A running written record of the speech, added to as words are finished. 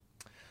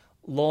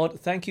Lord,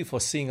 thank you for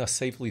seeing us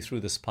safely through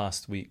this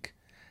past week.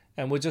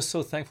 And we're just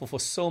so thankful for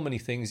so many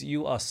things.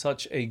 You are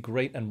such a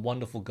great and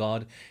wonderful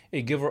God,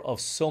 a giver of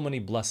so many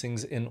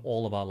blessings in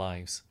all of our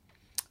lives.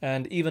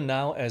 And even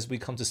now, as we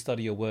come to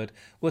study your word,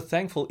 we're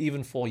thankful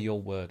even for your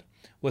word.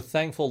 We're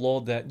thankful,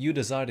 Lord, that you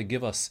desire to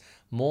give us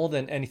more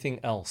than anything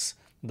else,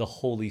 the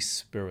Holy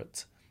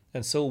Spirit.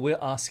 And so we're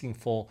asking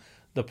for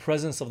the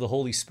presence of the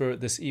Holy Spirit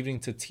this evening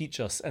to teach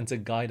us and to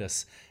guide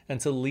us and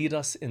to lead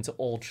us into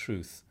all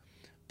truth.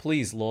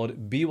 Please,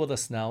 Lord, be with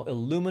us now.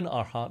 Illumine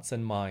our hearts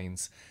and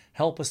minds.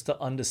 Help us to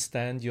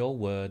understand your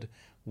word.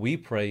 We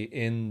pray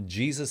in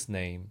Jesus'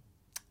 name.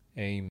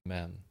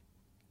 Amen.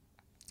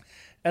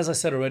 As I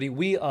said already,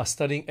 we are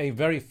studying a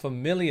very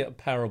familiar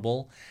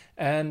parable,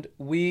 and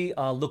we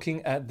are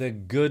looking at the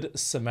Good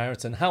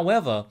Samaritan.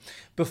 However,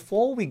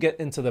 before we get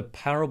into the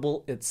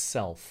parable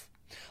itself,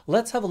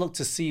 let's have a look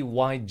to see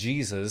why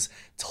Jesus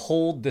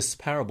told this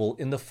parable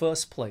in the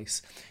first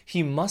place.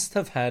 He must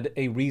have had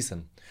a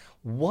reason.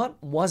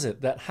 What was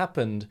it that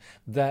happened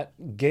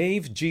that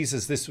gave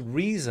Jesus this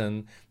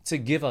reason to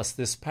give us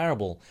this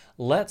parable?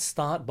 Let's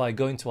start by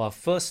going to our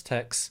first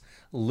text,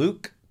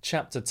 Luke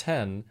chapter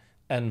 10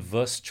 and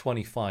verse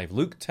 25.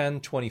 Luke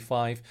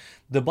 10:25.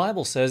 The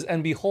Bible says,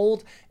 "And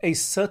behold, a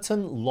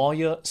certain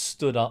lawyer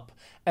stood up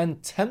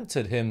and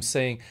tempted him,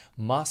 saying,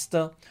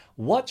 Master,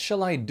 what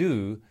shall I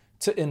do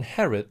to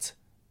inherit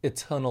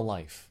eternal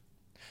life?"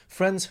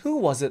 Friends, who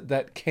was it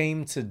that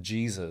came to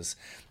Jesus?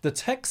 The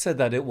text said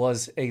that it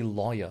was a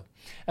lawyer.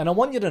 And I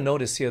want you to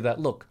notice here that,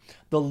 look,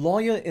 the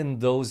lawyer in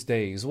those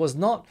days was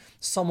not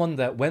someone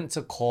that went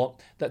to court,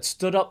 that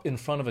stood up in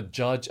front of a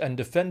judge and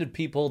defended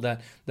people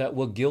that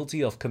were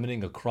guilty of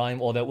committing a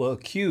crime or that were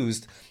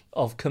accused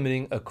of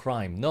committing a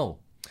crime. No.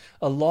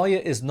 A lawyer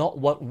is not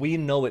what we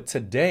know it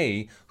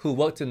today, who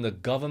worked in the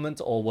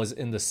government or was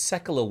in the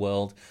secular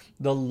world.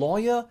 The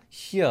lawyer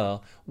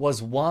here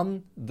was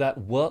one that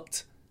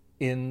worked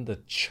in the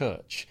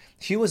church.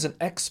 He was an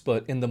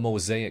expert in the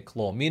Mosaic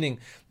law, meaning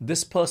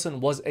this person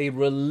was a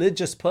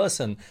religious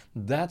person.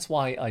 That's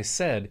why I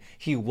said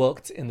he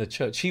worked in the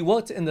church. He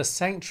worked in the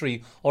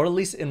sanctuary, or at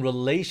least in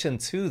relation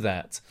to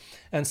that.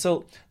 And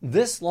so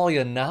this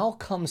lawyer now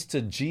comes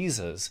to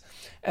Jesus,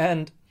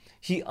 and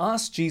he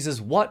asked Jesus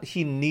what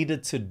he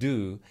needed to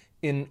do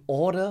in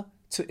order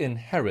to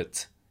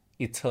inherit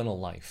eternal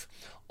life.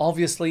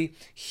 Obviously,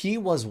 he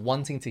was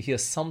wanting to hear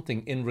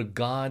something in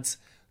regards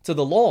to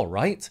the law,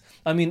 right?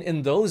 I mean,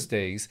 in those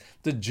days,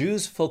 the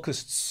Jews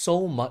focused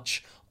so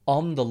much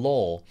on the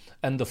law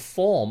and the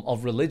form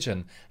of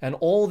religion and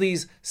all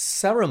these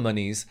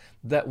ceremonies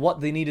that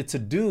what they needed to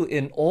do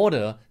in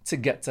order to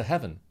get to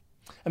heaven.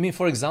 I mean,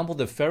 for example,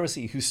 the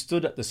Pharisee who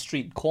stood at the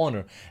street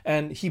corner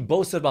and he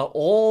boasted about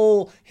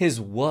all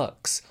his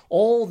works,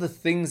 all the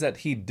things that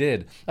he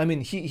did. I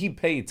mean, he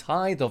paid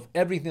tithe of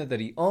everything that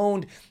he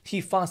owned.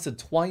 He fasted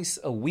twice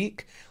a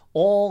week.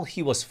 All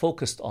he was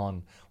focused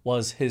on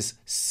was his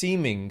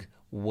seeming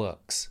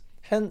works.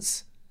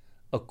 Hence,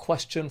 a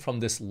question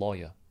from this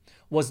lawyer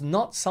was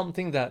not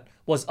something that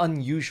was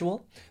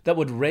unusual, that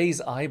would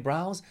raise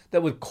eyebrows,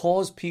 that would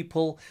cause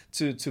people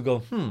to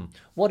go,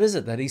 what is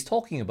it that he's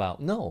talking about?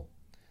 No.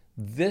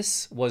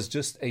 This was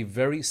just a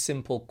very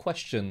simple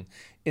question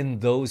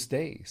in those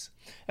days.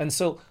 And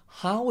so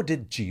how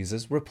did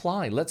Jesus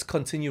reply? Let's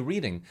continue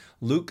reading.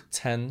 Luke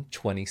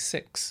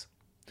 10:26.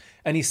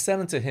 And he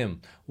said unto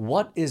him,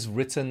 What is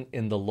written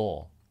in the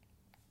law?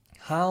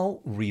 How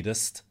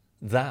readest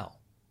thou?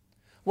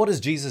 What does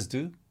Jesus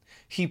do?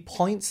 He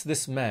points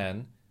this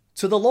man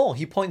to the law.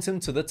 He points him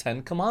to the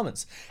 10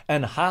 Commandments.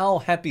 And how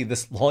happy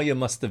this lawyer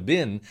must have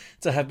been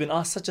to have been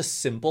asked such a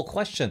simple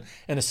question,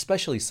 and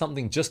especially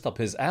something just up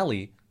his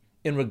alley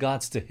in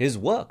regards to his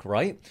work,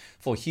 right?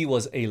 For he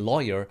was a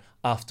lawyer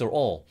after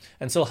all.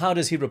 And so how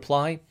does he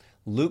reply?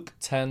 Luke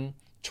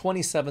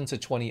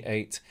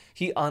 10:27-28.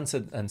 He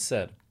answered and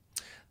said,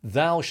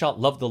 Thou shalt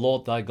love the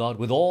Lord thy God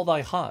with all thy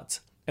heart,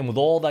 and with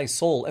all thy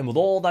soul, and with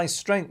all thy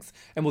strength,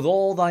 and with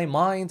all thy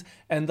mind,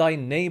 and thy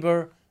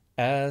neighbor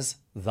as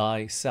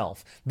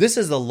thyself. This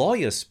is the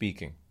lawyer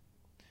speaking.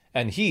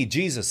 And he,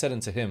 Jesus, said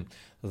unto him,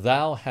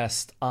 Thou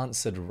hast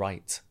answered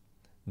right.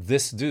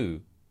 This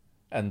do,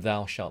 and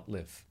thou shalt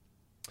live.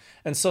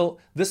 And so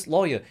this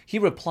lawyer, he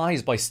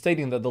replies by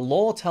stating that the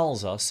law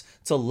tells us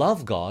to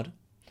love God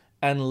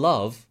and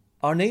love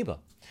our neighbor.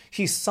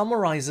 He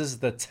summarizes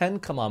the 10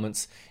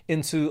 Commandments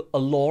into a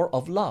law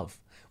of love,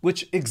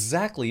 which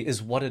exactly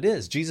is what it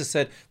is. Jesus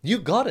said, you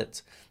got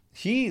it.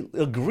 He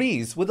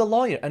agrees with the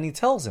lawyer and he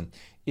tells him,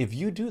 if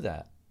you do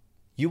that,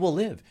 you will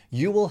live.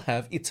 You will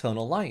have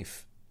eternal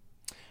life.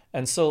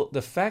 And so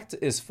the fact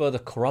is further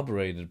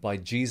corroborated by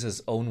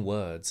Jesus' own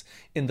words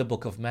in the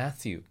book of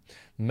Matthew.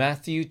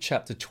 Matthew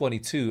chapter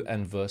 22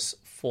 and verse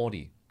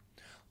 40.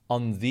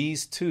 On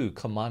these 2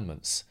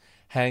 commandments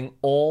hang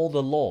all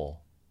the law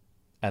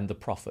and the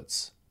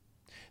prophets.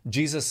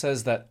 Jesus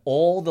says that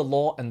all the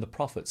law and the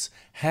prophets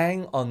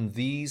hang on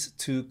these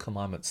 2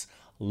 commandments,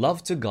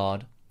 love to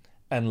God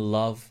and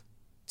love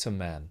to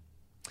man.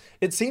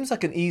 It seems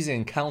like an easy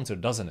encounter,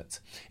 doesn't it?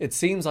 It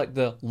seems like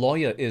the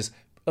lawyer is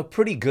a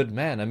pretty good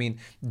man. I mean,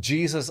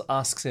 Jesus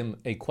asks him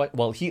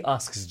he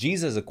asks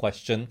Jesus a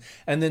question,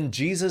 and then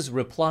Jesus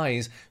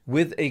replies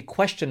with a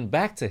question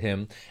back to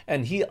him,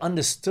 and he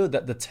understood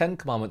that the 10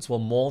 commandments were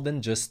more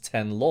than just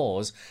 10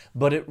 laws,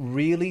 but it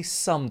really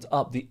summed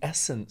up the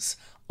essence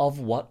of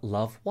what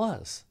love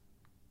was.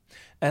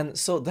 And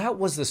so that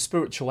was the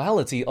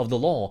spirituality of the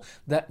law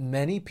that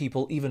many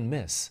people even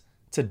miss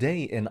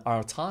today in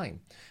our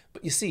time.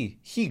 But you see,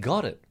 he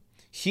got it.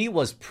 He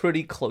was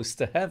pretty close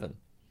to heaven.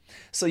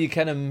 So you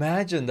can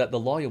imagine that the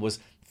lawyer was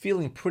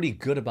feeling pretty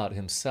good about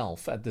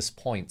himself at this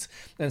point.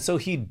 And so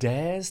he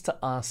dares to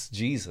ask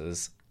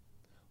Jesus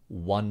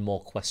one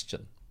more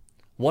question.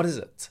 What is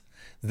it?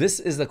 This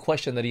is the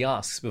question that he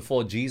asks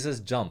before Jesus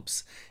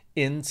jumps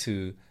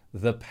into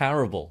the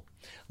parable.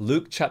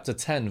 Luke chapter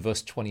 10,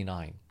 verse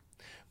 29.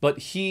 But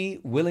he,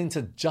 willing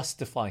to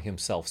justify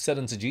himself, said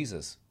unto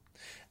Jesus,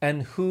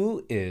 "And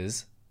who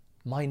is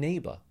my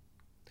neighbor?"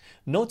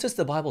 Notice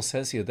the Bible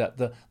says here that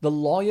the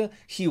lawyer,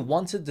 he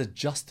wanted to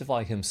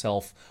justify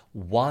himself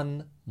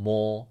one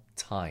more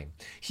time.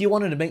 He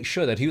wanted to make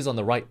sure that he was on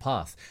the right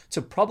path,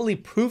 to probably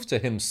prove to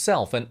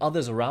himself and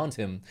others around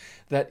him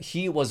that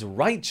he was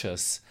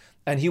righteous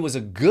and he was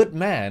a good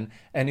man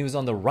and he was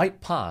on the right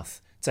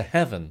path to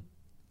heaven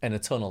and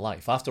eternal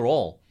life. After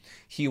all,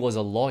 he was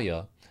a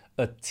lawyer,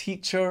 a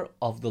teacher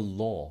of the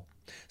law.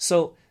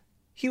 So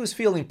he was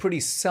feeling pretty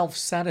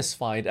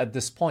self-satisfied at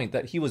this point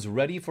that he was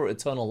ready for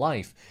eternal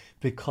life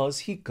because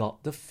he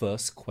got the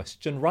first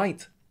question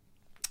right.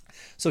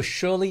 So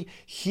surely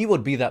he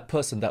would be that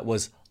person that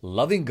was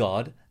loving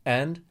God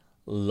and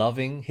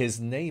loving his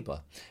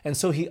neighbor. And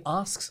so he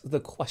asks the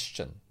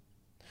question,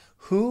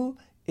 who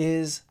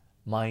is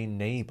my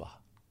neighbor?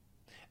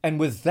 And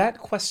with that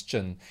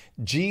question,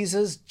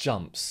 Jesus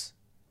jumps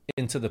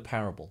into the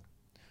parable.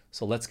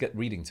 So let's get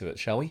reading to it,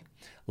 shall we?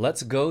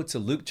 Let's go to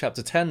Luke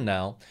chapter 10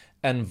 now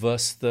and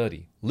verse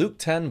 30. Luke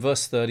 10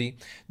 verse 30,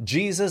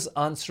 Jesus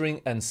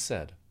answering and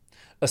said,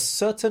 "A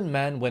certain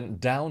man went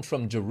down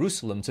from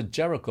Jerusalem to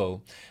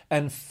Jericho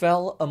and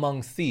fell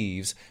among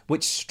thieves,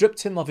 which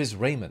stripped him of his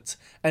raiment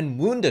and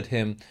wounded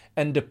him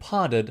and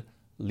departed,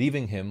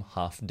 leaving him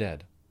half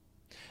dead."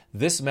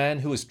 This man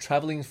who was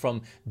traveling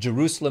from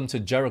Jerusalem to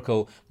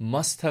Jericho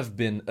must have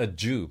been a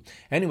Jew.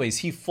 Anyways,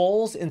 he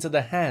falls into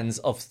the hands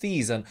of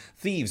thieves,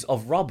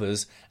 of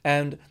robbers,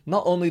 and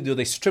not only do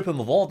they strip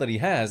him of all that he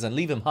has and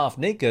leave him half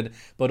naked,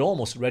 but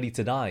almost ready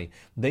to die.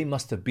 They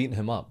must have beaten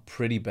him up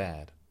pretty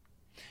bad.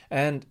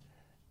 And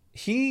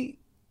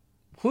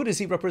who does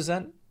he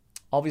represent?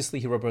 Obviously,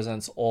 he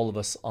represents all of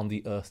us on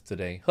the earth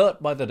today,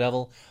 hurt by the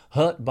devil,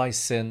 hurt by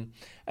sin.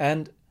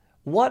 And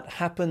what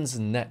happens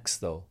next,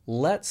 though?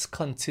 Let's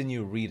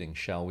continue reading,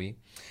 shall we?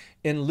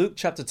 In Luke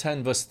chapter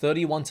 10, verse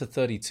 31 to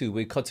 32,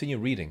 we continue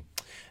reading.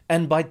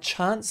 "And by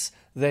chance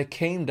there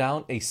came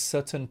down a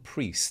certain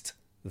priest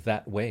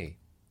that way.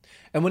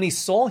 And when he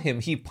saw him,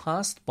 he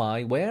passed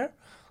by," where?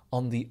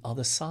 "On the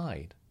other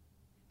side.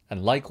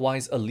 And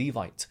likewise a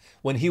Levite,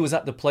 when he was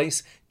at the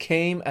place,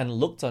 came and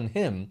looked on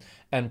him,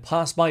 and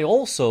passed by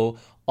also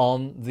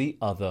on the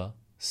other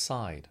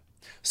side."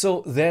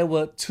 So there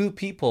were two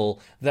people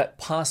that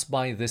passed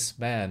by this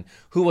man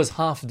who was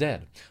half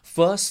dead.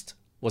 First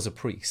was a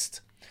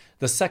priest.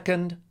 The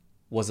second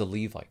was a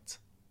Levite.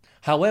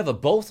 However,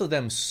 both of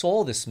them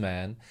saw this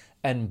man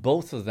and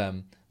both of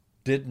them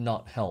did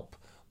not help.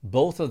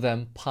 Both of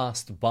them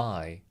passed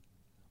by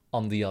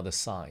on the other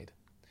side.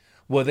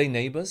 Were they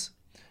neighbors?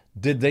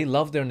 Did they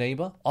love their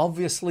neighbor?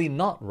 Obviously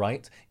not,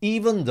 right?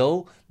 Even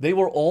though they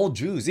were all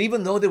Jews,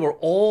 even though they were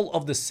all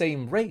of the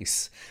same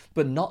race.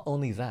 But not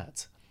only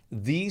that,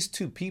 these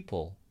two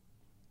people,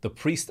 the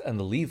priest and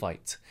the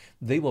Levite,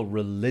 they were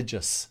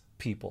religious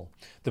people.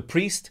 The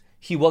priest,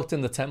 he worked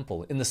in the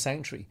temple, in the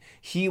sanctuary.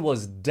 He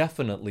was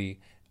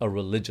definitely a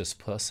religious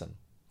person.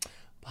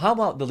 How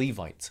about the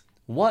Levite?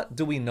 What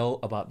do we know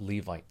about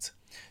Levite?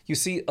 You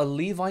see, a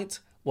Levite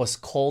was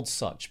called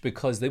such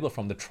because they were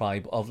from the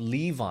tribe of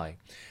Levi.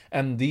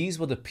 And these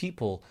were the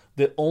people,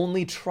 the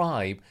only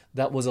tribe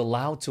that was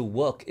allowed to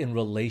work in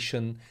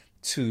relation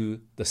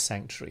to the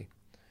sanctuary.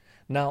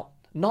 Now,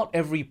 not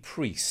every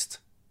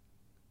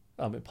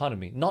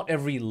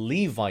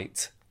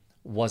Levite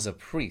was a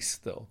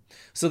priest, though.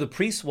 So the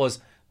priest was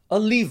a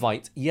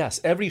Levite,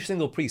 yes, every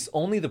single priest,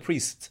 only the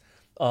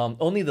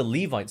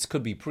Levites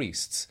could be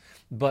priests.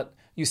 But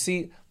you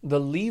see, the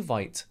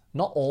Levite,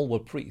 not all were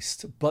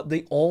priests, but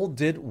they all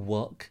did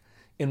work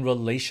in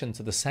relation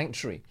to the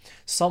sanctuary.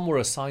 Some were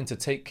assigned to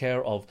take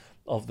care of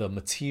the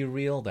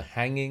material, the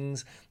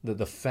hangings,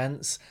 the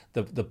fence,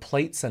 the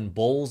plates and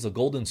bowls, the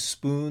golden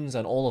spoons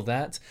and all of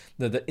that,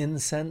 the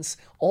incense,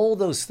 all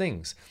those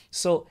things.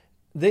 So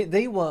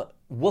they were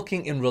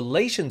working in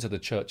relation to the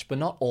church, but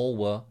not all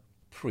were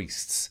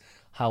priests.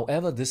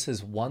 However, this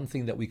is one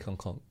thing that we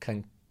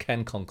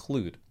can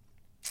conclude.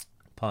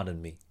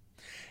 Pardon me.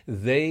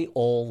 They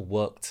all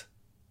worked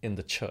in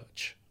the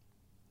church.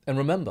 And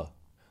remember,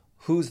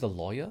 who's the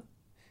lawyer?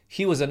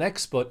 He was an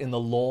expert in the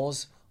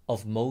laws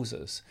of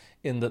Moses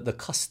in the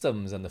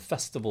customs and the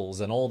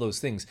festivals and all those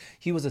things.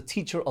 He was a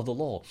teacher of the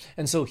law.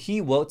 And so he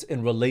worked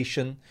in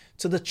relation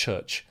to the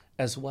church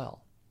as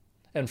well.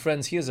 And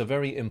friends, here's a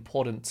very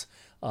important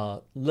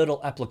little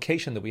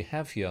application that we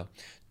have here.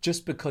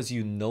 Just because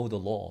you know the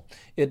law,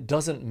 it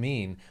doesn't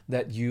mean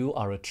that you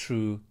are a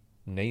true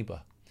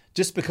neighbor.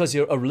 Just because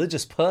you're a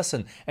religious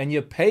person and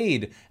you're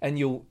paid and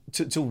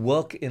to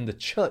work in the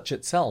church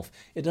itself,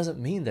 it doesn't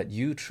mean that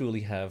you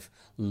truly have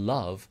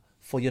love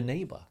for your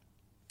neighbor.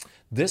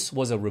 This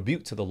was a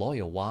rebuke to the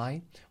lawyer.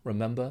 Why?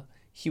 Remember,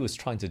 he was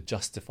trying to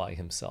justify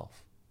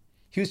himself.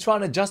 He was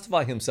trying to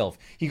justify himself.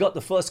 He got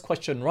the first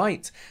question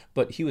right,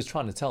 but he was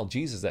trying to tell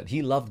Jesus that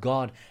he loved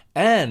God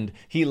and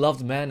he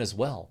loved man as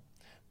well.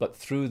 But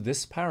through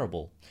this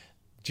parable,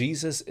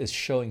 Jesus is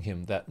showing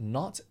him that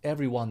not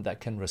everyone that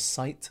can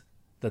recite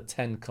the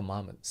 10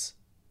 Commandments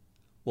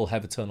will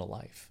have eternal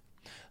life.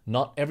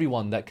 Not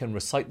everyone that can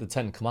recite the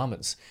 10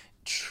 Commandments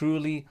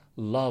truly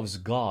loves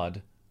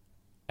God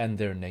and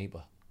their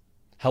neighbor.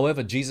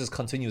 However, Jesus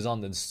continues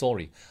on in the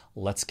story.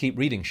 Let's keep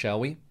reading, shall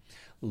we?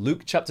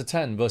 Luke chapter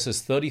 10,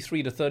 verses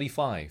 33 to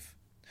 35.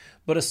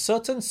 But a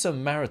certain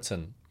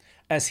Samaritan,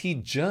 as he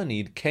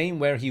journeyed, came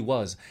where he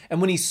was, and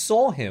when he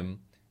saw him,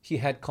 he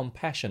had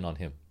compassion on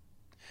him,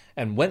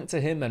 and went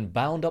to him and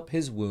bound up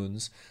his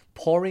wounds,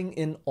 pouring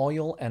in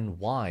oil and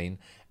wine,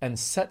 and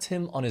set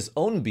him on his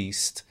own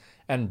beast,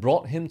 and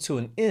brought him to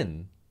an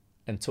inn,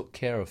 and took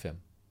care of him.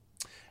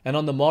 And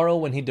on the morrow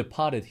when he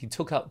departed, he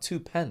took out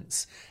 2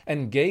 pence,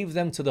 and gave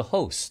them to the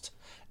host,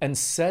 and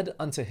said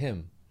unto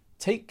him,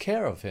 Take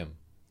care of him,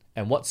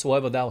 and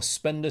whatsoever thou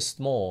spendest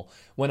more,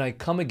 when I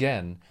come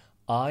again,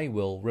 I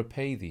will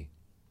repay thee.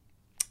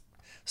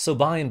 So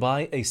by and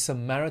by, a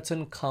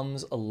Samaritan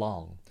comes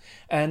along,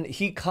 and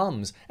he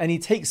comes and he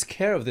takes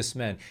care of this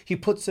man. He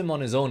puts him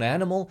on his own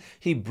animal.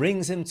 He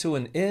brings him to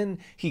an inn.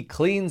 He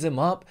cleans him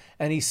up,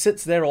 and he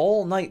sits there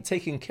all night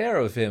taking care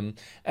of him.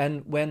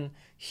 And when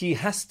he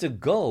has to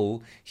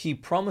go, he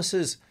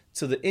promises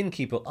to the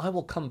innkeeper, I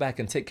will come back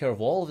and take care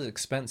of all of his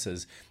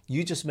expenses.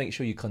 You just make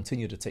sure you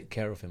continue to take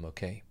care of him,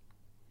 okay?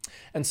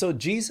 And so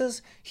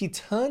Jesus, he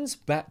turns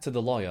back to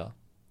the lawyer,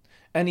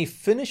 and he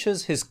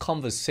finishes his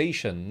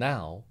conversation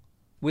now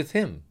with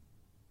him.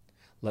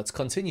 Let's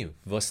continue.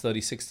 Verse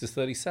 36 to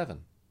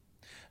 37.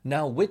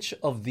 Now which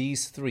of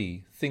these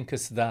 3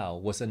 thinkest thou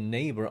was a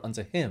neighbor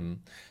unto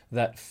him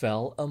that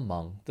fell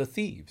among the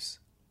thieves?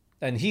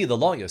 And he, the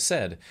lawyer,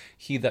 said,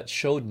 He that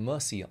showed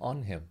mercy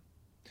on him.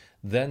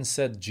 Then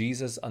said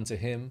Jesus unto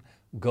him,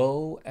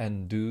 Go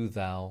and do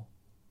thou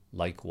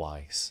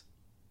likewise.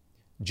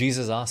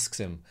 Jesus asks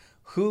him,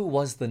 who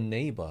was the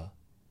neighbor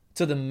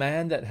to the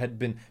man that had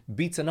been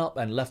beaten up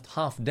and left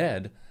half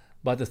dead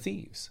by the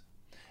thieves?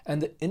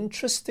 And the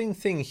interesting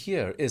thing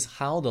here is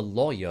how the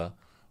lawyer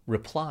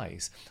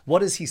replies. What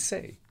does he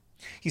say?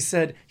 He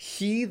said,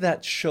 He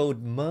that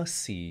showed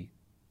mercy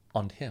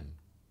on him.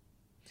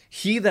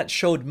 He that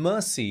showed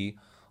mercy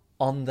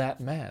on that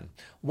man.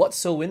 What's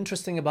so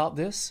interesting about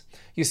this?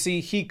 You see,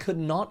 he could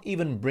not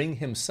even bring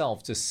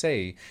himself to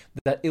say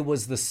that it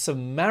was the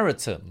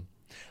Samaritan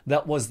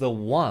that was the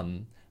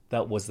one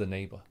that was the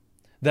neighbor,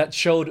 that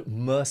showed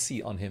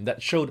mercy on him,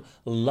 that showed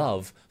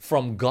love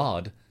from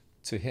God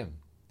to him.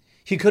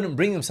 He couldn't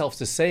bring himself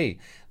to say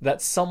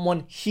that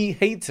someone he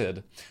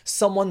hated,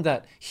 someone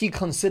that he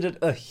considered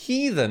a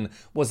heathen,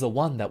 was the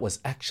one that was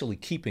actually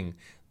keeping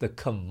the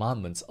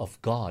commandments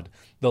of God,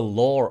 the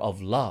law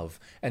of love,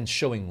 and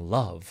showing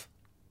love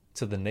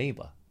to the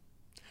neighbor.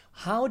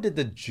 How did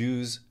the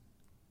Jews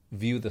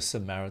view the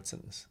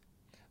Samaritans?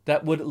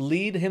 That would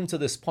lead him to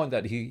this point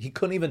that he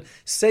couldn't even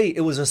say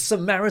it was a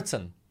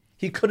Samaritan.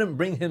 He couldn't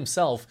bring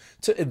himself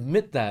to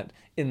admit that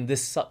in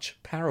this such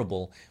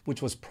parable,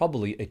 which was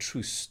probably a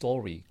true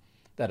story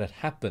that had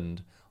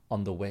happened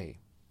on the way.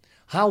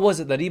 How was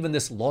it that even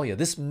this lawyer,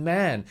 this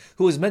man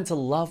who was meant to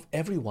love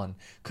everyone,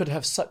 could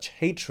have such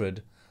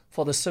hatred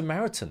for the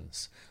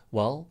Samaritans?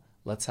 Well,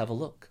 let's have a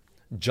look.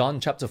 John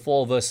chapter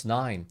 4, verse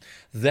 9.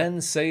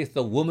 Then saith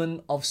the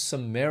woman of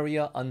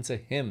Samaria unto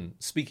him,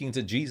 speaking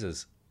to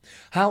Jesus,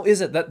 How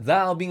is it that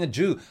thou, being a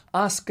Jew,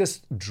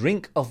 askest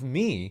drink of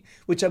me,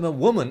 which am a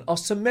woman of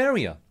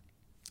Samaria?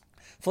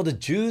 For the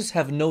Jews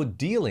have no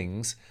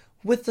dealings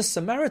with the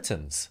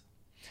Samaritans.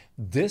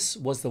 This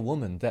was the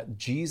woman that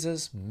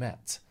Jesus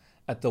met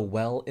at the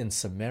well in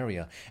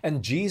Samaria.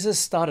 And Jesus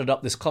started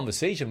up this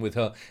conversation with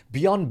her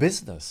beyond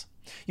business.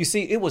 You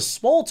see, it was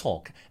small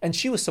talk, and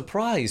she was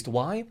surprised.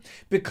 Why?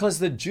 Because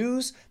the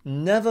Jews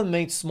never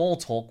made small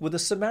talk with the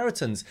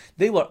Samaritans.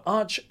 They were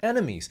arch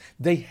enemies.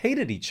 They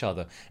hated each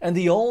other. And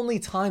the only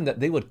time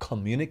that they would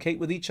communicate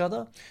with each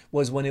other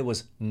was when it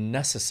was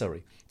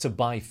necessary to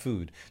buy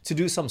food, to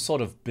do some sort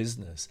of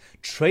business,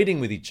 trading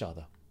with each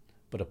other.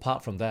 But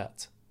apart from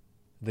that,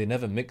 they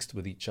never mixed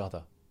with each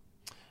other.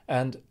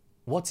 And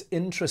what's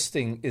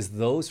interesting is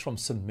those from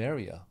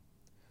Samaria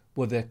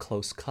were their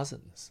close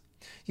cousins.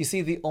 You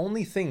see, the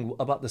only thing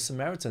about the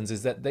Samaritans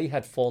is that they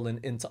had fallen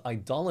into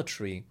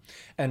idolatry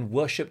and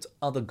worshipped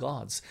other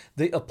gods.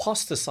 They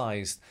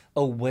apostatized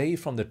away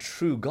from the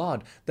true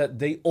God that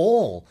they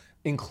all,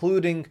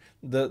 including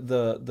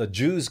the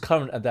Jews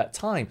current at that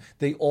time,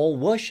 they all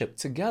worshipped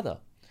together.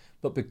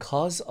 But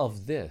because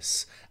of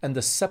this and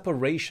the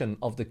separation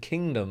of the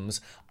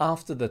kingdoms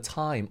after the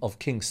time of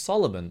King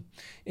Solomon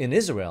in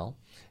Israel,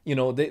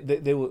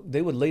 they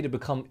would later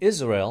become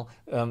Israel,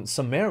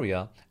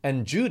 Samaria,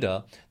 and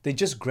Judah. They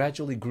just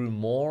gradually grew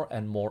more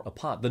and more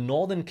apart. The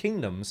northern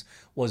kingdoms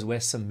was where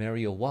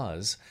Samaria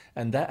was,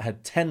 and that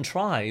had 10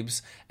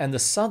 tribes. And the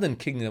southern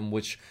kingdom,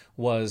 which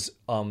was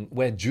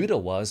where Judah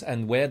was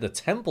and where the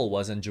temple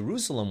was and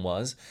Jerusalem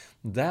was,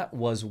 that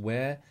was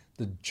where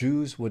the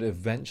Jews would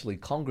eventually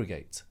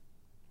congregate.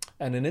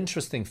 And an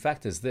interesting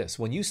fact is this: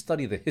 when you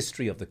study the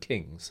history of the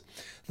kings,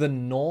 the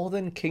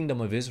northern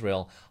kingdom of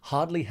Israel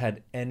hardly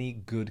had any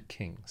good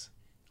kings.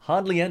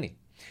 Hardly any,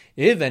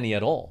 if any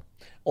at all.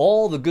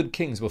 All the good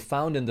kings were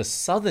found in the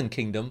southern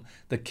kingdom,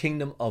 the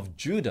kingdom of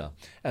Judah.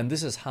 And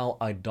this is how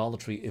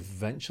idolatry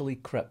eventually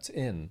crept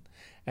in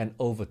and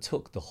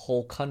overtook the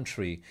whole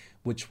country,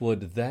 which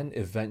would then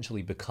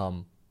eventually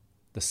become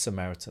the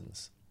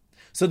Samaritans.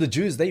 So the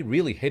Jews, they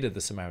really hated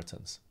the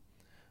Samaritans.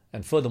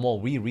 And furthermore,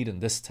 we read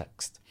in this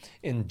text,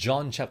 in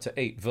John chapter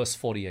 8, verse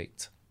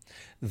 48,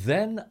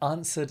 "Then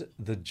answered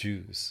the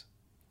Jews,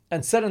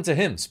 and said unto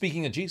him,"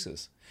 speaking of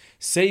Jesus,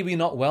 "Say we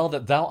not well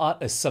that thou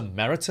art a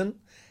Samaritan,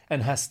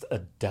 and hast a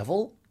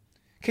devil?"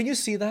 Can you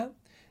see that?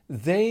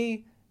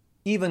 They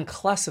even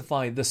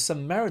classified the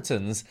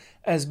Samaritans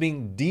as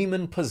being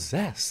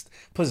demon-possessed,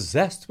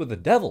 possessed with the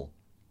devil.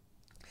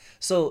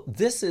 So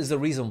this is the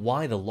reason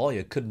why the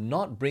lawyer could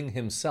not bring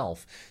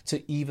himself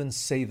to even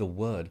say the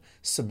word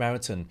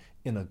Samaritan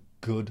in a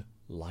good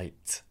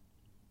light.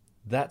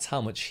 That's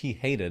how much he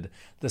hated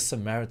the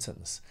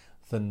Samaritans.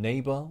 The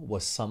neighbor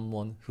was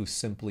someone who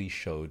simply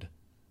showed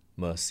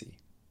mercy.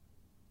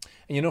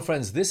 And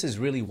friends, this is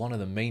really one of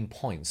the main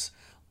points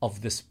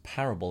of this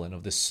parable and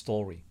of this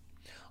story.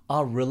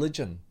 Our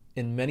religion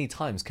in many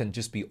times can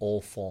just be all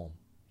form.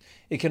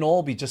 It can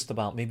all be just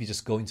about maybe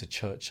just going to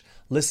church,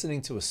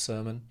 listening to a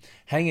sermon,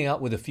 hanging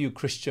out with a few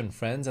Christian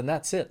friends, and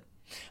that's it.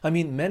 I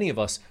mean, many of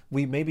us,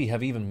 we maybe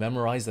have even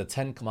memorized the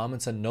 10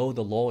 Commandments and know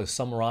the law is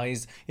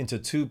summarized into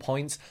 2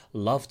 points,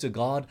 love to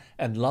God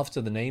and love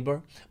to the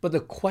neighbor. But the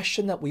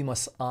question that we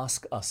must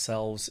ask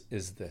ourselves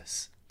is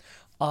this: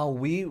 are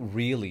we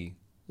really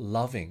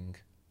loving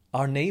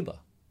our neighbor?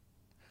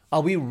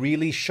 Are we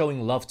really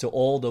showing love to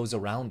all those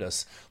around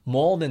us,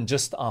 more than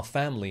just our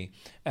family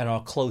and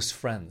our close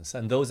friends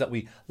and those that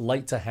we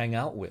like to hang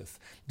out with?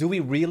 Do we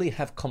really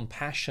have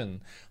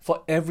compassion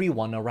for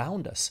everyone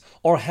around us?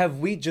 Or have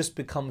we just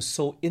become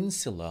so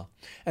insular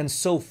and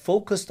so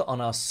focused on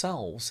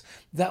ourselves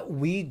that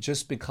we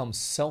just become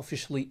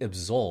selfishly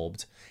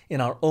absorbed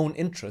in our own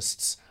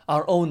interests,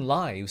 our own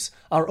lives,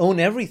 our own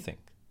everything?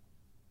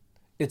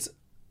 It's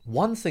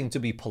one thing to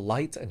be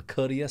polite and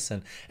courteous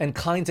and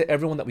kind to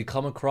everyone that we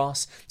come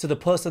across, to the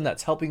person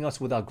that's helping us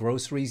with our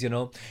groceries.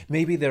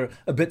 Maybe they're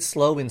a bit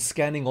slow in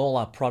scanning all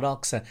our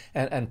products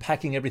and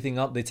packing everything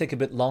up. They take a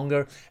bit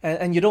longer,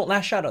 and you don't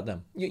lash out at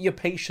them. You're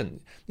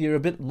patient. You're a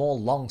bit more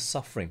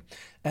long-suffering.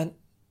 And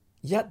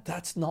yet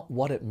that's not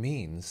what it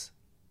means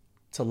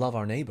to love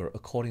our neighbor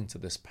according to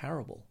this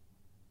parable.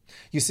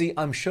 You see,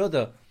 I'm sure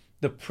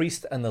the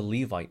priest and the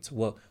Levite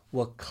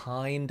were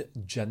kind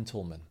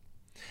gentlemen,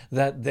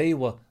 that they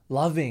were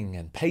loving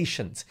and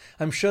patient.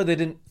 I'm sure they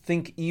didn't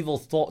think evil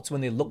thoughts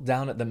when they looked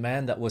down at the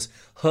man that was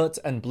hurt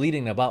and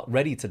bleeding, about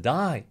ready to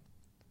die.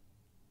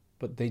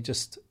 But they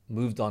just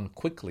moved on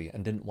quickly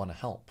and didn't want to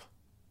help.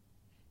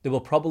 They were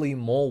probably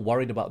more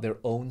worried about their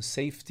own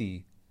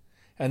safety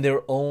and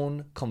their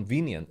own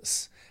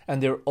convenience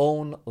and their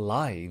own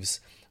lives,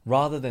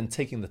 rather than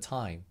taking the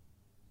time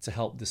to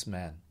help this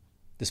man,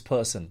 this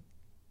person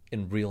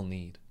in real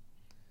need.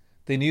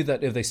 They knew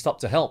that if they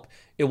stopped to help,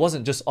 it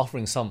wasn't just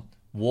offering some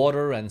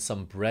water and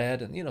some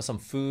bread and some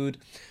food.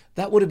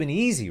 That would have been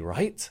easy,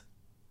 right?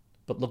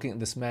 But looking at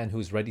this man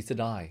who's ready to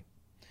die,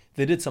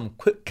 they did some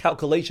quick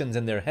calculations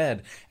in their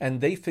head, and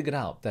they figured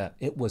out that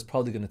it was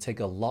probably going to take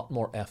a lot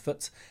more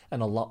effort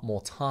and a lot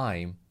more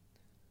time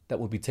that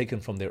would be taken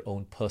from their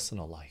own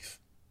personal life.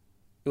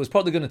 It was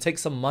probably going to take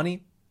some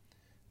money,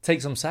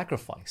 take some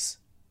sacrifice.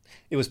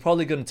 It was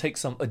probably going to take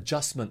some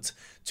adjustment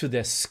to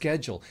their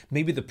schedule.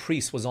 Maybe the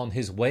priest was on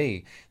his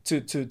way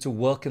to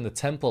work in the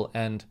temple,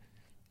 and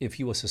if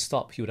he was to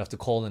stop, he would have to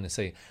call in and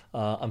say,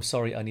 I'm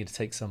sorry, I need to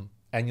take some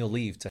annual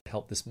leave to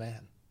help this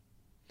man.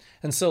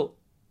 And so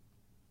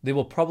they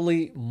were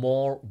probably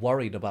more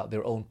worried about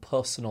their own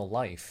personal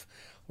life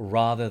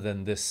rather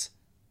than this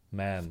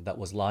man that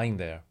was lying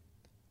there,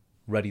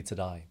 ready to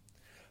die.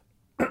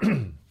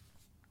 The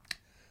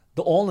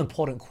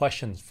all-important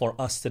question for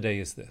us today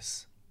is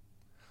this: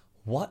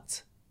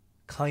 what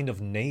kind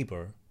of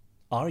neighbor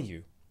are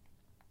you?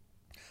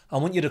 I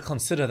want you to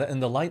consider that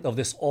in the light of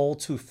this all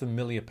too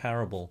familiar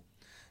parable,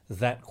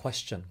 that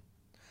question: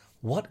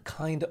 what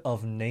kind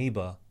of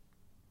neighbor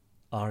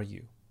are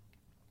you?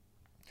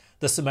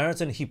 The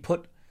Samaritan, he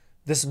put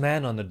this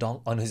man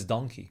on his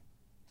donkey.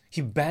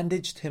 He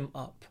bandaged him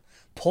up,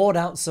 poured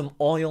out some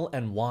oil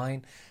and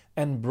wine,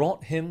 and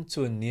brought him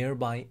to a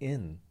nearby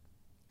inn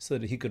so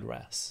that he could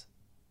rest.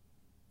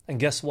 And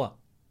guess what?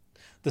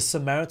 The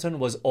Samaritan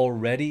was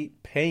already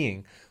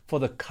paying for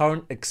the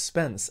current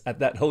expense at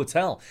that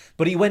hotel.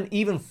 But he went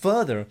even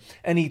further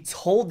and he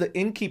told the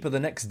innkeeper the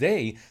next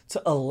day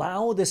to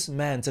allow this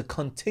man to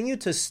continue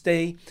to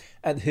stay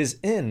at his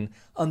inn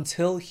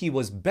until he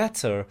was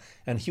better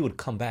and he would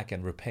come back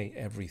and repay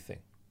everything.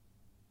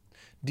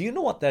 Do you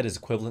know what that is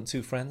equivalent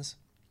to, friends?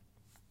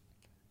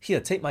 Here,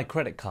 take my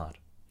credit card.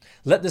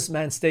 Let this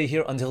man stay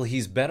here until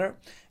he's better.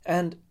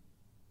 And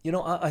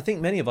I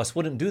think many of us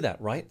wouldn't do that,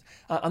 right?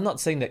 I'm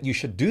not saying that you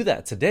should do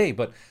that today,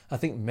 but I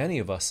think many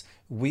of us,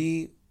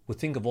 we would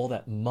think of all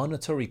that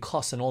monetary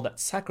cost and all that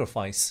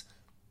sacrifice,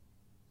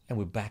 and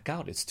we back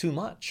out. It's too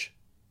much.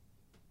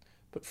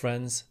 But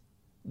friends,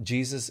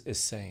 Jesus is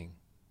saying,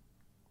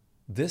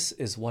 this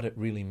is what it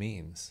really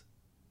means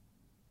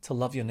to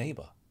love your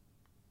neighbor.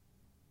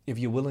 If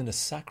you're willing to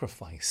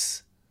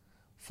sacrifice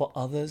for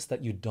others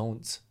that you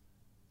don't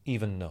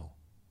even know.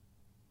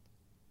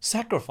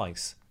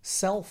 Sacrifice,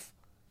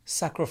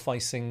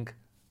 self-sacrificing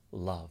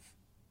love.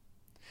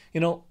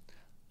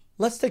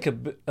 Let's take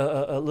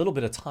a little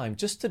bit of time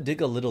just to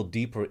dig a little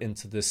deeper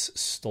into this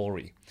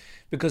story.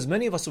 Because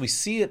many of us, we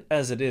see it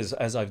as it is,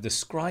 as I've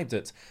described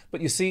it.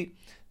 But you see,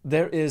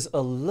 there is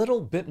a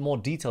little bit more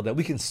detail that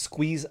we can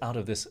squeeze out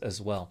of this as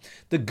well.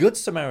 The Good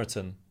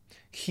Samaritan,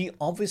 he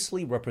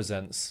obviously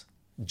represents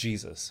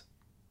Jesus.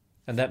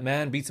 And that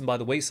man beaten by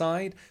the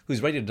wayside,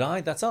 who's ready to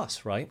die, that's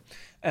us, right?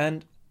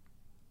 And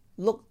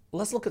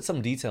let's look at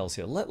some details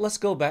here. Let's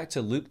go back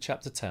to Luke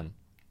chapter 10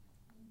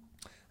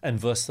 and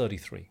verse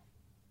 33.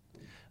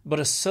 But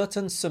a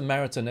certain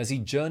Samaritan, as he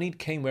journeyed,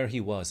 came where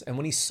he was. And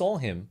when he saw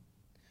him,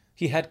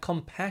 he had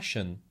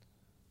compassion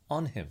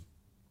on him.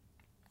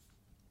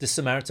 The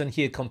Samaritan,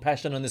 he had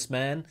compassion on this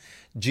man.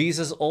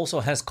 Jesus also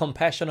has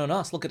compassion on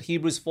us. Look at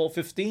Hebrews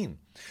 4:15.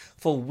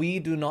 For we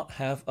do not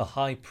have a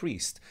high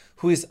priest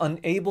who is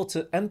unable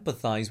to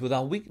empathize with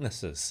our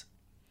weaknesses,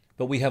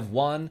 but we have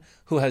one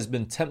who has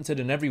been tempted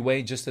in every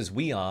way just as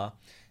we are,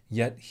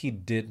 yet he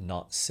did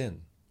not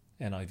sin.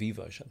 NIV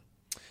version.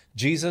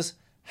 Jesus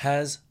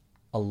has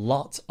a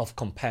lot of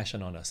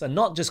compassion on us. And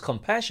not just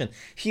compassion,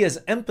 he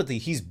has empathy.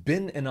 He's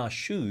been in our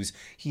shoes.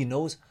 He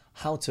knows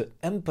how to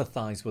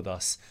empathize with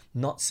us,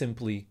 not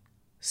simply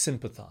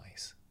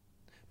sympathize.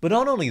 But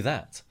not only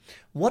that,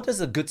 what does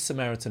a Good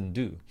Samaritan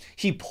do?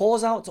 He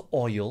pours out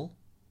oil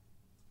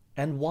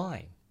and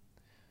wine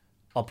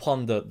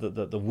upon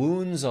the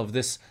wounds of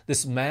this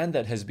man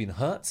that has been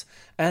hurt.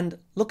 And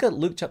look at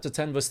Luke chapter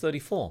 10, verse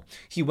 34.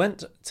 He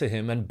went to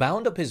him and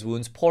bound up his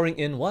wounds, pouring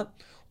in what?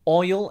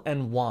 Oil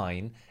and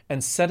wine,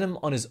 and set him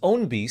on his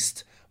own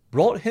beast,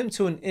 brought him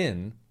to an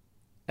inn,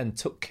 and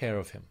took care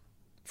of him.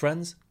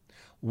 Friends,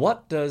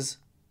 what does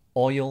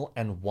oil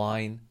and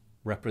wine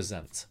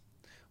represent?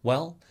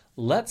 Well,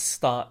 let's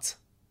start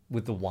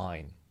with the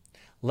wine.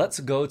 Let's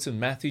go to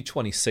Matthew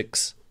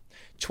 26,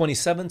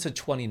 27 to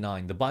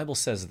 29. The Bible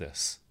says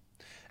this,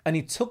 and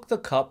he took the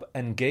cup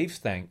and gave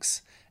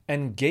thanks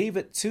and gave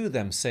it to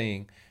them,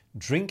 saying,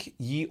 drink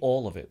ye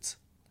all of it.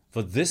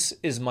 For this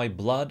is my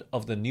blood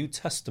of the New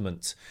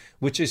Testament,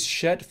 which is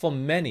shed for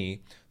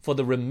many for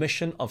the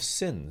remission of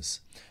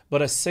sins.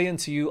 But I say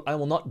unto you, I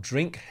will not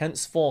drink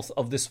henceforth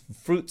of this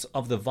fruit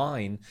of the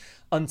vine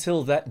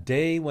until that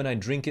day when I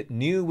drink it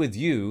new with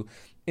you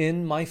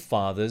in my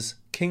Father's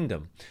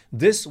kingdom.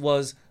 This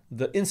was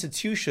the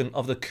institution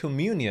of the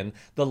communion,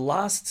 the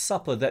Last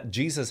Supper that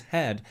Jesus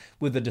had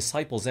with the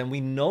disciples. And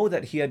we know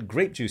that he had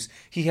grape juice,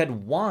 he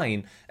had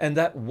wine, and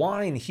that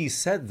wine, he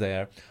said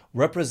there,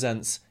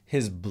 represents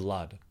his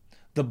blood,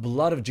 the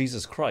blood of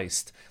Jesus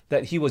Christ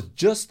that he was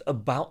just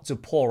about to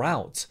pour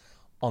out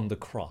on the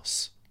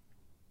cross.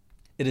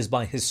 It is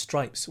by his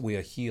stripes we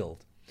are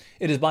healed.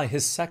 It is by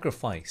his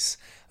sacrifice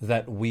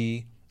that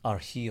we are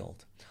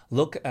healed.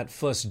 Look at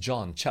 1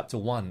 John chapter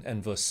 1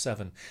 and verse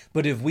 7.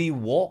 But if we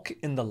walk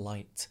in the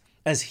light,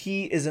 as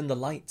he is in the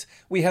light,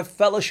 we have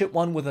fellowship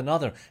one with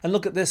another. And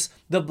look at this,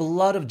 the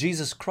blood of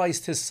Jesus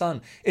Christ, his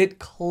Son, it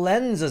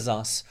cleanses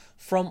us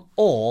from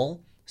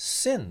all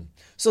sin.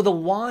 So the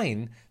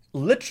wine,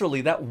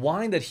 literally that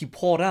wine that he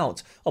poured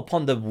out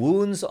upon the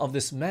wounds of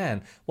this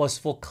man was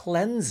for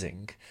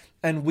cleansing.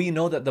 And we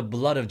know that the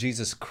blood of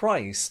Jesus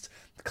Christ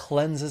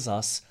cleanses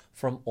us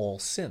from all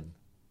sin.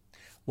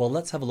 Well,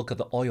 let's have a look at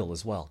the oil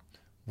as well.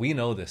 We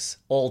know this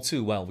all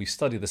too well. We've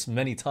studied this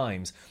many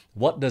times.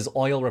 What does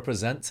oil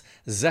represent?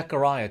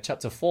 Zechariah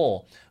chapter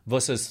 4,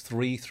 verses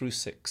 3 through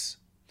 6.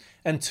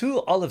 And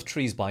 2 olive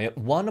trees by it,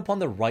 one upon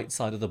the right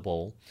side of the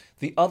bowl,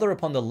 the other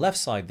upon the left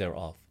side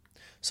thereof.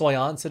 So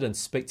I answered and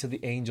spake to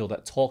the angel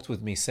that talked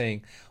with me,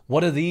 saying,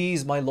 What are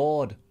these, my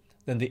Lord?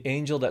 Then the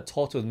angel that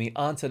talked with me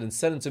answered and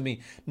said unto me,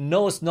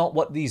 Knowest not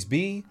what these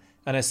be?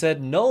 And I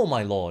said, No,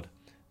 my Lord.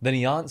 Then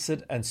he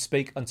answered and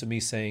spake unto me,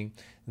 saying,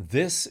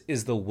 This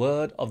is the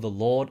word of the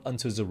Lord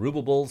unto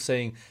Zerubbabel,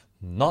 saying,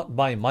 not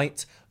by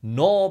might,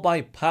 nor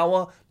by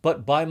power,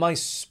 but by my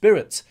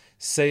Spirit,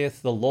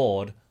 saith the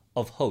Lord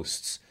of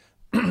hosts.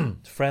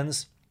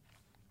 Friends,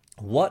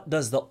 what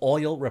does the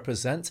oil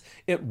represent?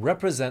 It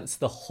represents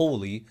the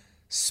Holy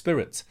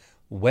Spirit.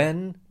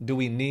 What do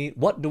we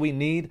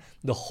need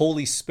the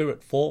Holy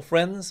Spirit for,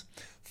 friends?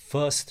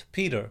 1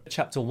 Peter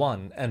chapter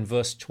 1 and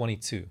verse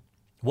 22.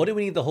 What do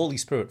we need the Holy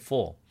Spirit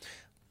for?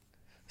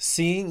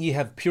 Seeing ye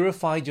have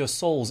purified your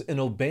souls in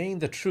obeying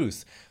the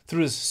truth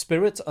through His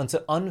Spirit unto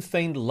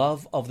unfeigned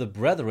love of the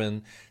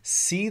brethren,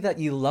 see that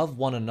ye love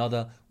one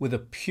another with a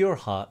pure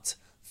heart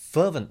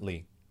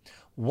fervently.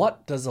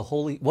 What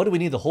do we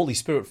need the Holy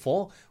Spirit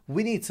for?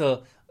 We need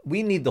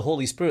the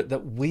Holy Spirit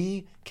that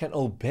we can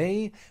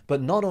obey,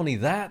 but not only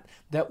that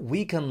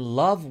we can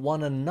love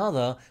one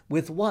another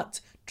with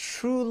what?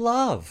 True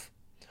love.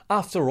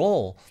 After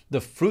all,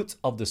 the fruit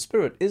of the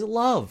Spirit is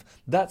love.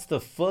 That's the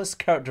first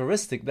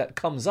characteristic that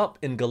comes up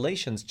in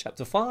Galatians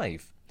chapter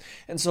 5.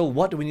 And so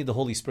what do we need the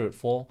Holy Spirit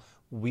for?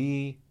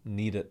 We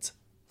need it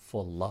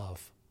for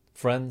love.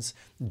 Friends,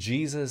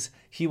 Jesus,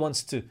 He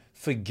wants to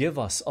forgive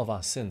us of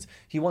our sins.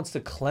 He wants to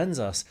cleanse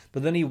us,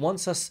 but then He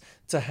wants us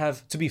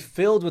to be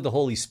filled with the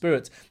Holy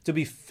Spirit, to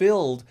be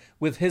filled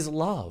with His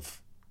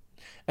love.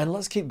 And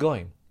let's keep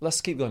going.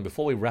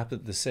 Before we wrap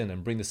this in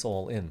and bring this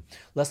all in.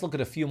 Let's look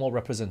at a few more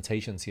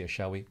representations here,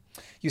 shall we?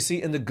 You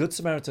see, in the Good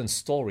Samaritan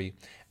story,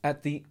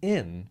 at the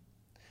inn,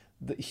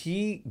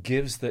 He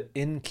gives the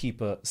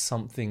innkeeper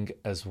something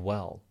as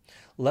well.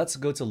 Let's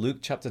go to Luke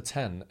chapter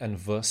 10 and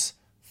verse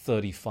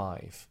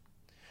 35.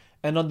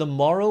 And on the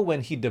morrow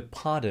when he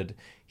departed,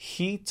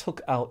 he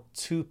took out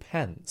 2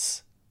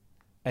 pence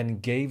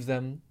and gave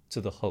them to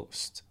the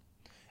host,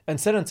 and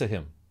said unto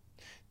him,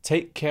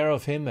 Take care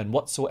of him, and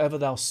whatsoever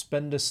thou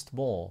spendest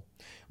more,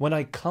 when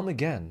I come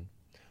again,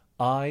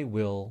 I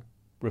will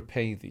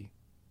repay thee.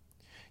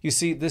 You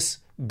see, this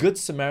Good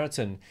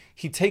Samaritan,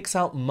 he takes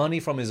out money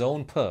from his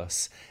own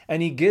purse,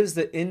 and he gives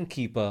the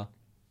innkeeper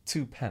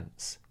 2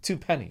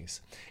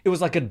 pennies. It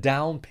was like a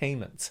down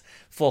payment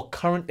for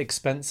current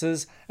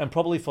expenses and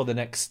probably for the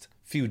next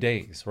few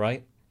days,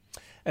 right?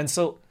 And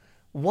so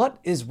what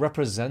is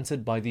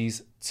represented by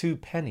these 2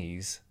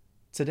 pennies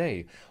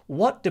today?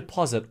 What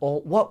deposit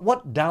or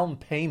what down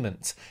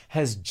payment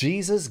has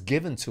Jesus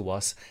given to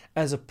us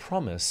as a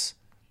promise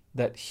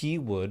that He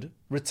would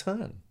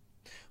return?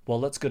 Well,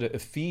 let's go to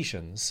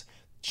Ephesians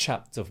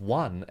chapter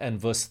 1 and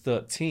verse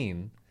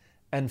 13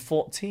 and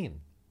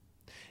 14.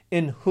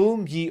 In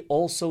whom ye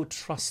also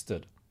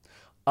trusted,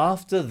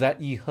 after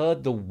that ye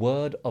heard the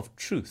word of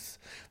truth,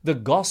 the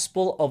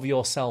gospel of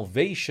your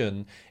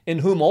salvation, in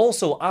whom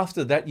also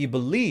after that ye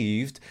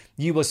believed,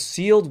 ye were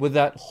sealed with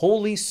that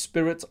Holy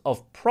Spirit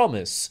of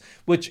promise,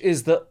 which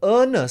is the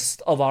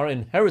earnest of our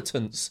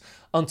inheritance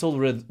until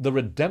the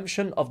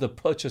redemption of the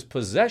purchased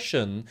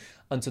possession,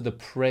 unto the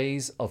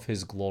praise of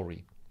His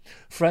glory.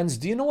 Friends,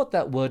 do you know what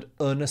that word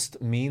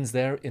earnest means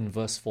there in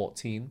verse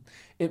 14?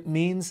 It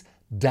means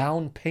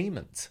down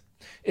payment.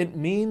 It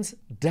means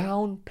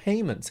down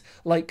payment,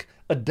 like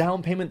a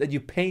down payment that you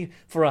pay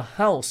for a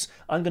house.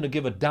 I'm going to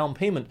give a down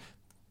payment,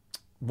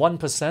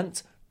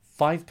 1%,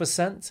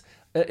 5%.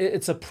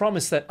 It's a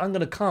promise that I'm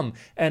going to come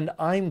and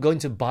I'm going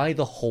to buy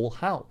the whole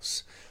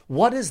house.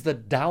 What is the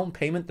down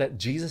payment that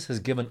Jesus has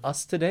given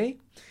us today?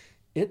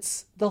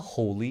 It's the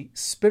Holy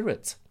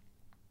Spirit.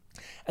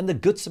 And the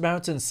Good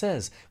Samaritan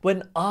says,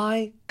 when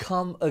I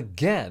come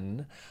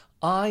again,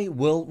 I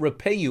will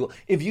repay you.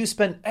 If you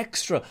spend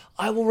extra,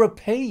 I will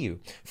repay you.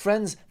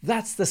 Friends,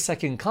 that's the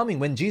second coming.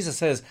 When Jesus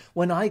says,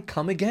 when I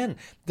come again,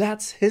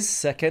 that's His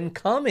second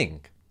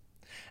coming.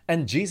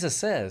 And Jesus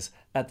says,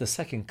 at the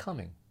second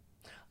coming,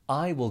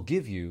 I will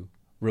give you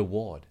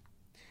reward.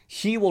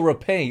 He will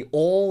repay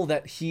all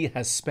that He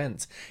has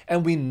spent.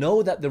 And we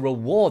know that the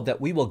reward that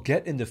we will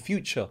get in the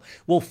future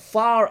will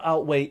far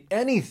outweigh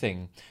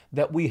anything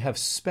that we have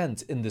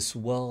spent in this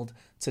world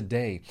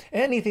today.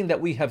 Anything that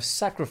we have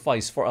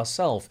sacrificed for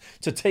ourselves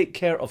to take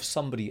care of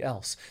somebody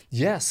else.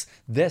 Yes,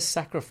 there's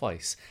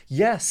sacrifice.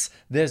 Yes,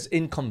 there's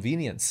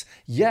inconvenience.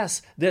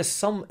 Yes, there's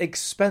some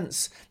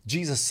expense,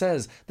 Jesus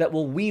says, that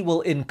we will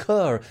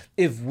incur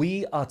if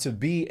we are to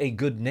be a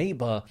good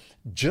neighbor,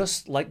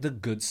 just like the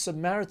Good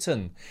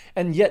Samaritan.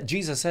 And yet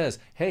Jesus says,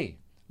 hey,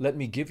 let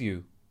me give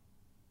you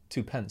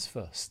 2 pence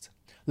first.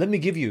 Let me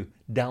give you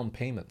down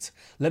payment.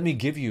 Let me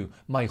give you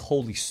my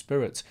Holy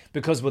Spirit,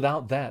 because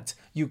without that,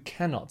 you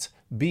cannot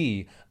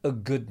be a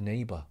good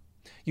neighbor.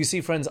 You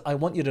see, friends, I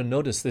want you to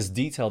notice this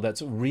detail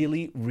that's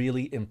really,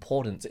 really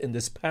important in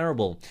this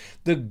parable.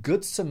 The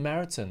Good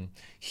Samaritan,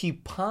 he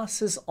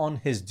passes on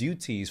his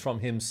duties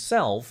from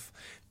himself,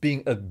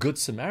 being a Good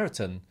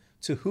Samaritan,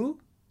 to who?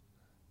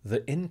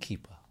 The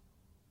innkeeper.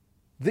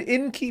 The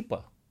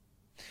innkeeper.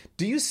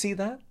 Do you see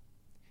that?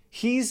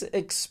 He's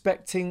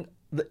expecting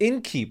the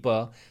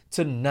innkeeper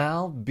to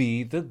now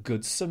be the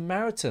Good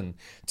Samaritan,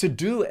 to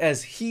do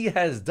as he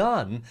has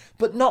done,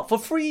 but not for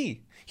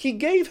free. He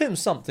gave him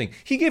something.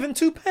 He gave him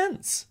 2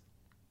 pence.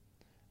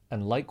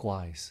 And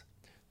likewise,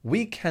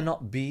 we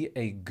cannot be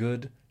a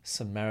good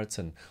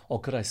Samaritan. Or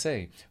could I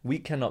say, we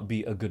cannot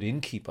be a good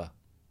innkeeper,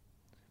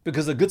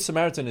 because the Good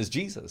Samaritan is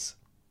Jesus.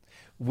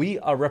 We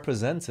are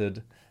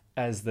represented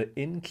as the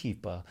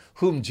innkeeper,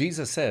 whom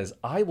Jesus says,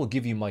 I will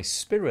give you my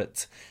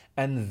spirit,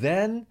 and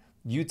then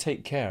you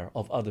take care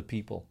of other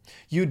people.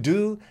 You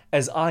do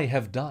as I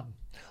have done.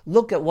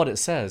 Look at what it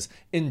says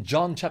in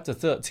John chapter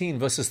 13,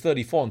 verses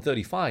 34 and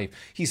 35.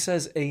 He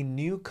says, a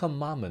new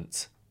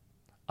commandment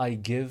I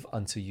give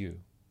unto you,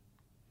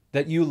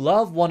 that you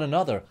love one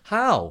another.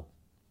 How?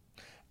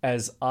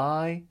 As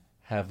I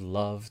have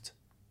loved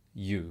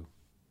you,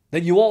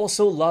 that you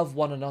also love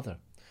one another.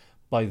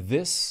 By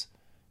this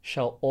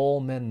shall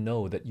all men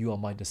know that you are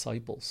my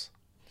disciples,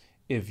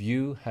 if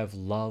you have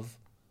love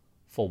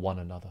for one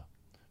another.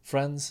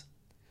 Friends,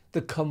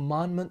 the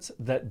commandment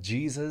that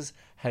Jesus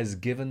has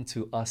given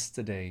to us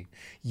today,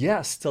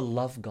 yes, to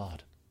love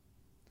God,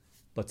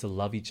 but to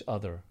love each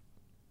other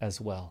as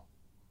well.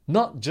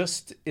 Not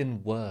just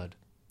in word,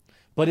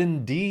 but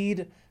in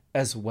deed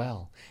as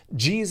well.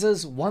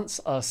 Jesus wants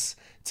us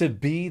to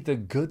be the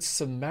Good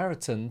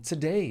Samaritan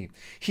today.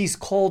 He's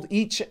called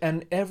each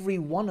and every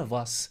one of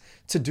us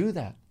to do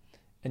that.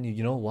 And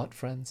you know what,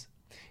 friends?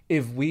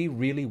 If we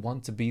really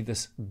want to be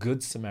this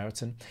Good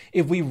Samaritan,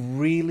 if we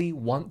really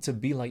want to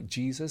be like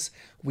Jesus,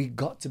 we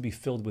got to be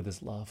filled with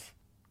His love.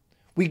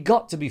 We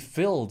got to be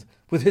filled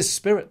with His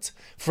Spirit.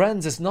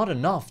 Friends, it's not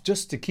enough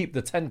just to keep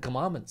the 10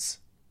 Commandments.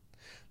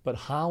 But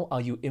how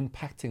are you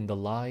impacting the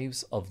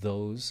lives of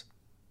those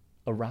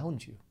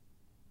around you?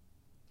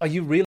 Are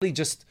you really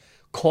just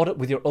caught up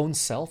with your own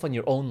self and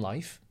your own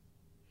life?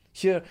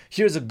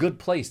 Here's a good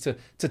place to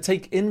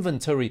take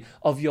inventory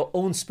of your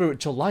own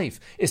spiritual life.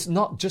 It's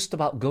not just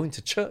about going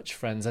to church,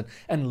 friends,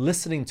 and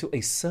listening to a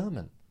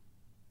sermon.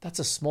 That's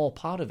a small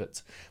part of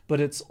it.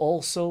 But it's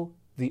also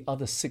the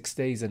other 6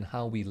 days in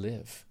how we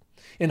live,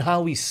 in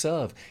how we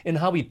serve, in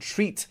how we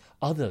treat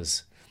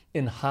others,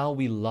 in how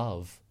we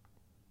love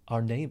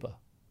our neighbor.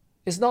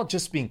 It's not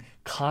just being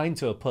kind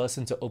to a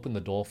person to open the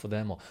door for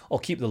them or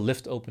keep the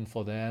lift open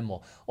for them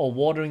or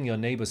watering your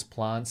neighbor's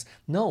plants.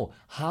 No,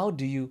 how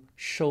do you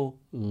show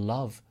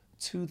love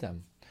to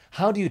them?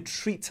 How do you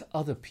treat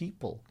other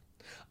people?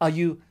 Are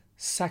you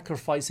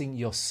sacrificing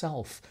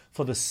yourself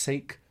for the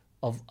sake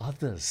of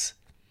others?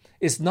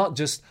 It's not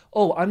just,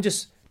 oh, I'm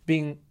just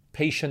being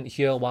patient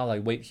here while I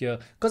wait here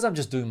because I'm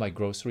just doing my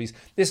groceries.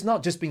 It's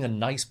not just being a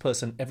nice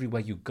person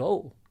everywhere you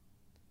go.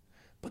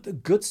 But the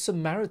Good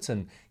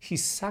Samaritan, he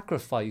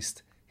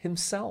sacrificed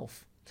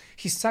himself.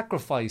 He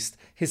sacrificed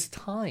his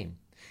time.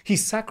 He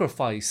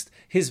sacrificed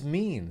his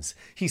means.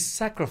 He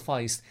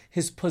sacrificed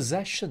his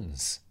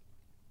possessions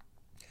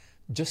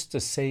just to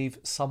save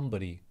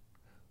somebody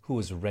who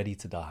was ready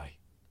to die.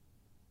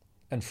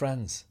 And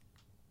friends,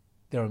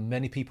 there are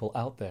many people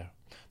out there,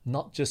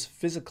 not just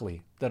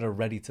physically, that are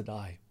ready to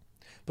die,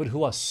 but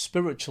who are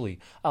spiritually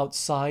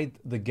outside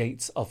the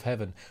gates of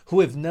heaven,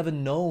 who have never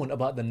known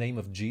about the name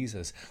of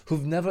Jesus,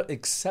 who've never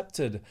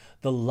accepted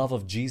the love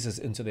of Jesus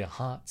into their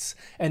hearts.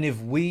 And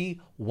if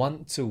we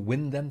want to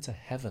win them to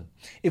heaven,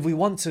 if we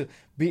want to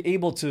be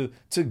able to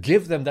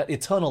give them that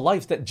eternal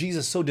life that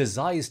Jesus so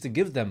desires to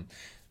give them,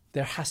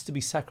 there has to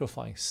be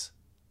sacrifice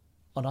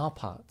on our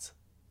part.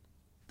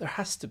 There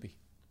has to be.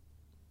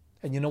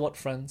 And you know what,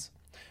 friends?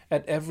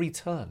 At every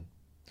turn,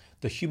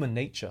 the human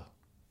nature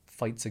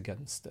fights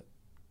against it.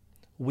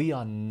 We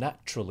are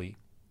naturally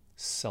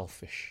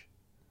selfish.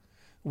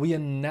 We are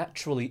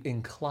naturally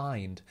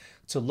inclined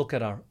to look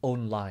at our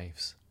own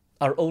lives,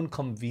 our own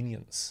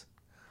convenience,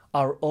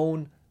 our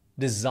own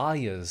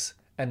desires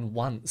and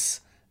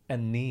wants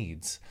and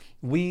needs.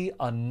 We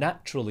are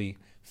naturally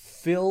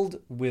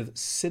filled with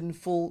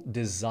sinful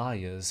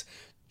desires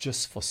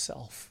just for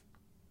self.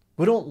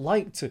 We don't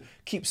like to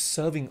keep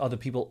serving other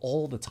people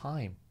all the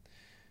time.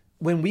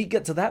 When we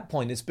get to that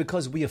point, it's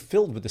because we are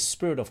filled with the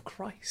Spirit of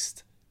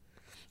Christ.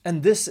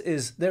 And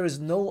there is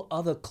no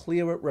other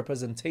clearer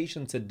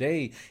representation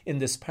today in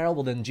this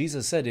parable than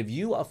Jesus said, if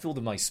you are filled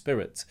with my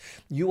Spirit,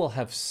 you will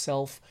have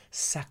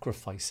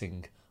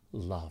self-sacrificing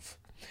love.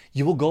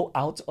 You will go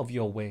out of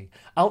your way,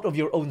 out of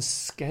your own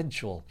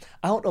schedule,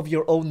 out of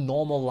your own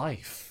normal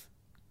life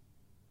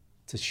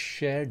to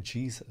share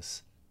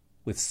Jesus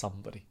with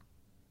somebody.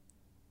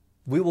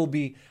 We will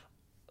be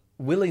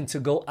willing to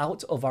go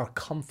out of our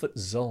comfort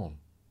zone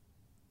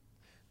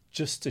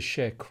just to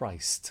share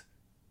Christ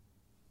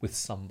with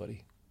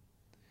somebody.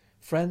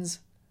 Friends,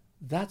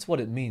 that's what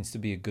it means to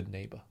be a good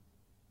neighbor.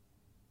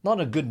 Not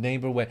a good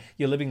neighbor where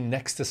you're living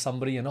next to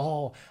somebody and,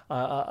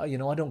 I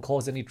don't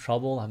cause any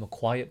trouble. I'm a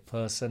quiet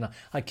person.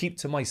 I keep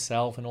to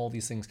myself and all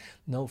these things.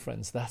 No,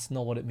 friends, that's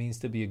not what it means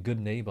to be a good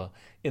neighbor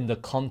in the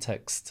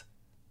context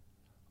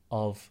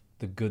of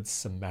the Good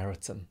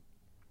Samaritan.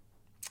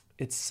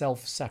 It's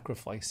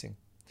self-sacrificing,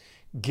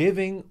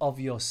 giving of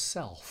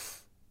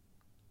yourself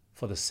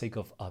for the sake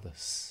of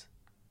others.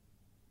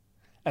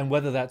 And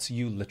whether that's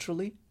you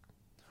literally,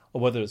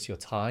 or whether it's your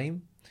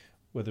time,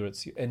 whether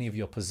it's any of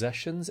your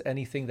possessions,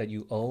 anything that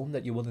you own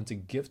that you're willing to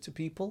give to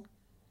people,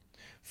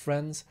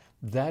 friends,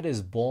 that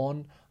is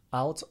born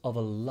out of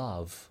a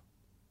love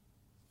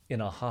in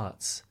our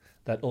hearts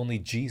that only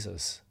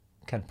Jesus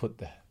can put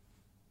there.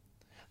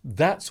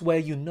 That's where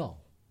you know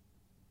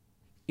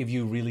if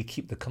you really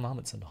keep the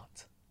commandments or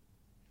not.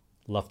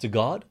 Love to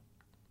God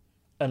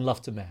and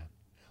love to man.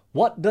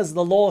 What does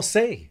the law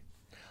say?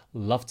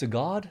 Love to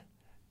God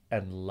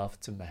and love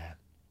to man.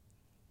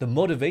 The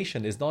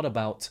motivation is not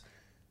about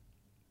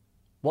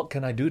what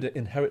can I do to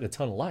inherit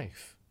eternal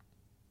life.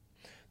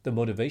 The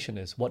motivation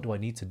is, what do I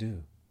need to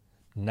do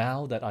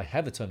now that I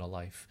have eternal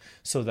life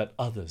so that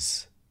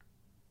others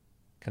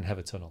can have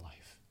eternal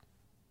life?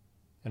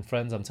 And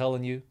friends, I'm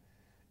telling you,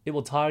 it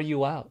will tire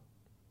you out.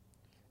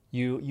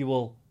 You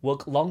will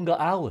work longer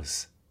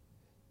hours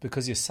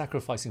because you're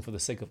sacrificing for the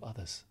sake of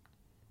others.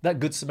 That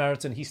Good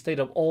Samaritan, he stayed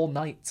up all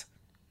night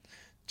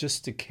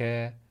just to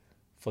care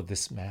for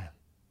this man.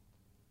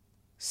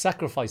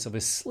 Sacrifice of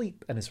his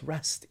sleep and his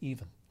rest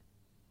even.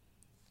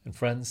 And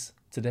friends,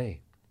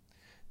 today,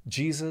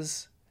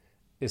 Jesus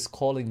is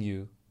calling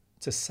you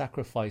to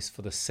sacrifice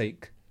for the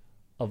sake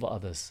of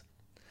others.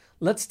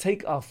 Let's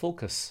take our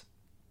focus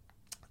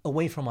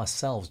away from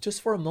ourselves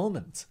just for a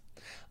moment,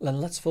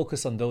 and let's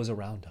focus on those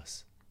around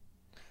us.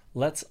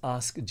 Let's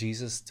ask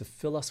Jesus to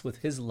fill us with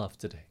his love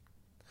today,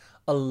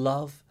 a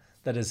love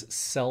that is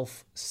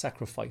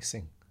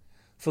self-sacrificing.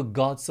 For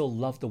God so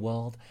loved the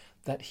world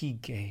that he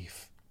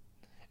gave,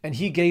 and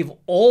he gave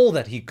all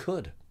that he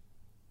could.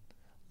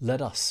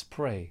 Let us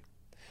pray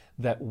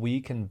that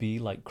we can be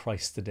like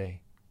Christ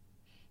today,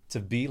 to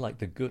be like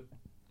the good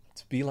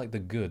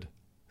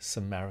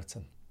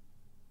Samaritan.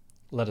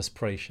 Let us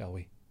pray, shall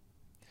we?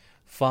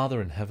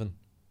 Father in heaven,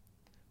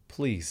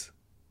 please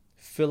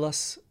fill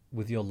us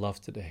with your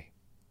love today.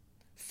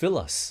 Fill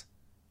us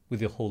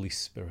with your Holy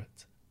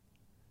Spirit.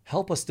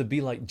 Help us to be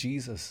like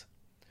Jesus.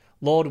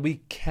 Lord,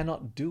 we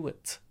cannot do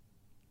it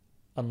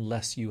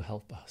unless you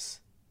help us.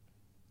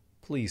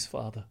 Please,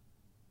 Father,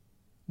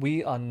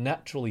 we are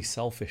naturally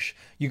selfish.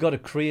 You got to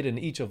create in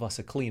each of us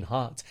a clean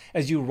heart.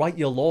 As you write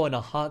your law in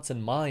our hearts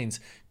and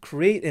minds,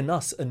 create in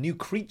us a new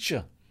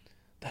creature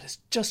that is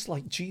just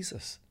like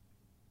Jesus,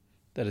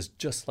 that is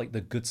just like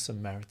the Good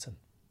Samaritan.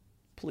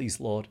 Please,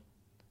 Lord,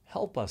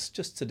 help us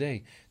just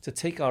today to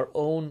take our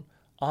own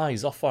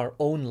eyes off our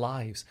own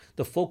lives,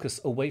 the focus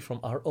away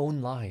from our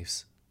own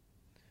lives,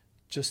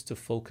 just to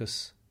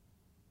focus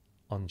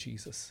on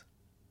Jesus.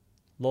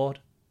 Lord,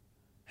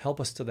 help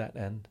us to that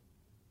end.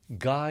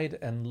 Guide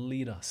and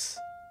lead us.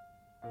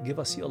 Give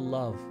us your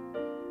love.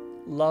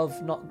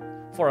 Love not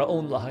for our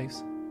own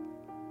lives,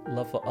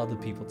 love for other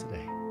people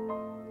today.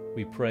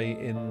 We pray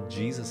in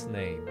Jesus'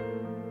 name.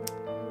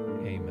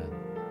 Amen.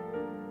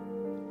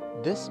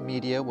 This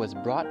media was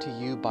brought to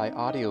you by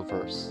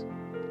Audioverse,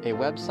 a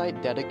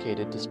website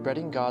dedicated to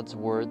spreading God's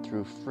Word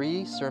through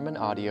free sermon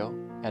audio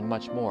and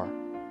much more.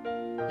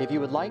 If you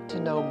would like to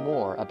know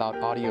more about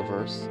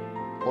Audioverse,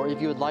 or if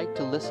you would like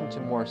to listen to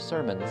more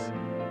sermons,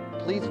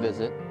 please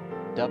visit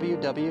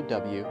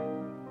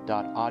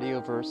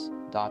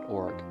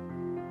www.audioverse.org.